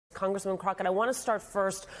Congresswoman Crockett, I want to start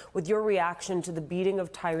first with your reaction to the beating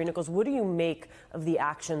of Tyre Nichols. What do you make of the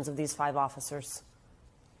actions of these 5 officers?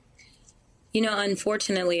 You know,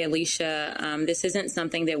 unfortunately, Alicia, this isn't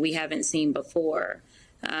something that we haven't seen before.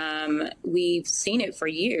 We've seen it for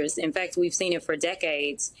years. In fact, we've seen it for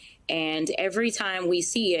decades. And every time we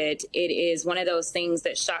see it, it is one of those things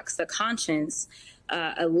that shocks the conscience,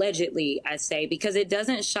 allegedly, I say, because it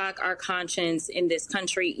doesn't shock our conscience in this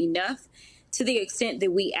country enough to the extent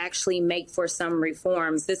that we actually make for some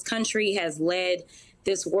reforms. This country has led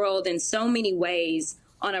this world in so many ways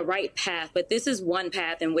on a right path, but this is one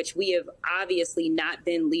path in which we have obviously not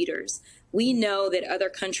been leaders. We know that other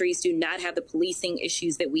countries do not have the policing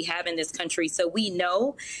issues that we have in this country. So we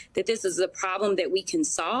know that this is a problem that we can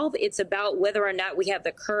solve. It's about whether or not we have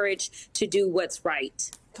the courage to do what's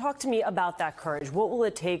right. Talk to me about that courage. What will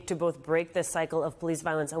it take to both break this cycle of police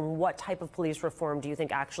violence, and what type of police reform do you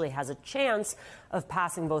think actually has a chance of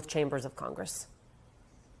passing both chambers of Congress?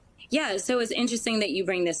 Yeah, so it's interesting that you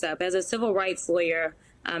bring this up. As a civil rights lawyer,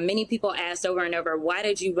 many people asked over and over, why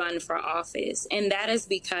did you run for office? And that is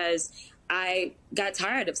because I got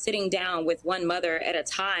tired of sitting down with one mother at a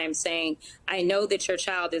time saying, I know that your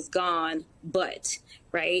child is gone, but,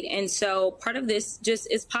 right? And so part of this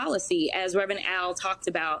just is policy, as Reverend Al talked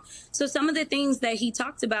about. So some of the things that he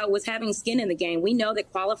talked about was having skin in the game. We know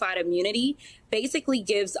that qualified immunity basically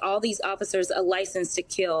gives all these officers a license to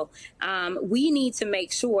kill. We need to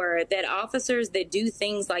make sure that officers that do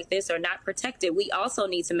things like this are not protected. We also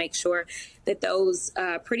need to make sure that those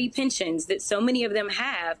pretty pensions that so many of them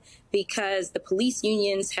have, because the police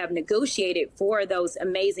unions have negotiated for those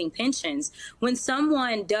amazing pensions. When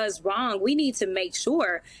someone does wrong, we need to make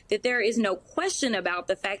sure that there is no question about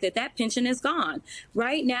the fact that that pension is gone.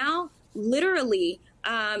 Right now, literally,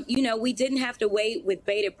 you know, we didn't have to wait with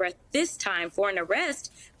bated breath this time for an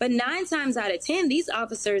arrest, but 9 times out of 10, these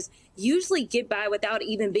officers usually get by without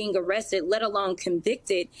even being arrested, let alone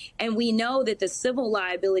convicted. And we know that the civil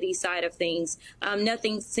liability side of things,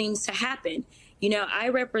 nothing seems to happen. You know, I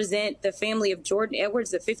represent the family of Jordan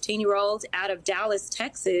Edwards, a 15-year-old out of Dallas,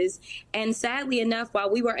 Texas. And sadly enough, while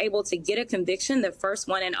we were able to get a conviction, the first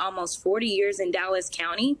one in almost 40 years in Dallas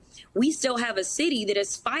County, we still have a city that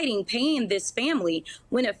is fighting paying this family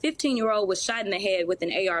when a 15-year-old was shot in the head with an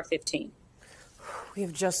AR-15. We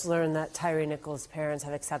have just learned that Tyre Nichols' parents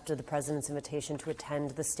have accepted the president's invitation to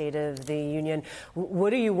attend the State of the Union.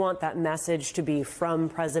 What do you want that message to be from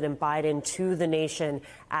President Biden to the nation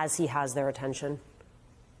as he has their attention?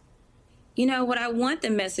 You know, what I want the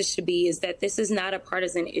message to be is that this is not a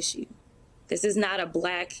partisan issue. This is not a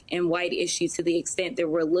black and white issue to the extent that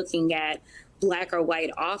we're looking at black or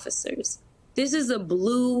white officers. This is a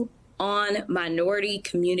blue on minority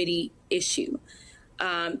community issue.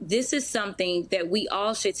 This is something that we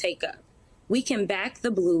all should take up. We can back the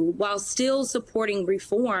blue while still supporting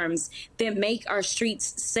reforms that make our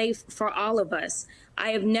streets safe for all of us. I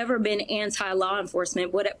have never been anti-law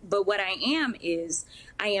enforcement, but what I am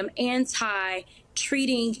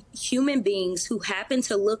anti-treating human beings who happen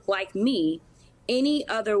to look like me any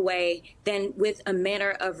other way than with a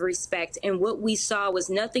manner of respect. And what we saw was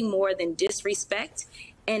nothing more than disrespect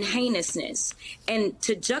and heinousness. And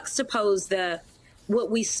to juxtapose what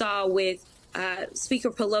we saw with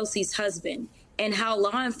Speaker Pelosi's husband and how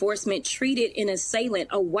law enforcement treated an assailant,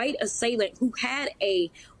 a white assailant who had a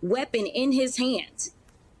weapon in his hand,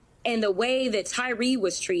 and the way that Tyre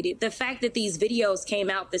was treated, the fact that these videos came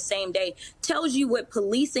out the same day tells you what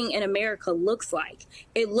policing in America looks like.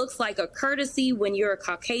 It looks like a courtesy when you're a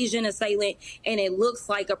Caucasian assailant, and it looks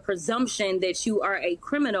like a presumption that you are a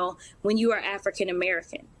criminal when you are African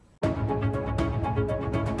American.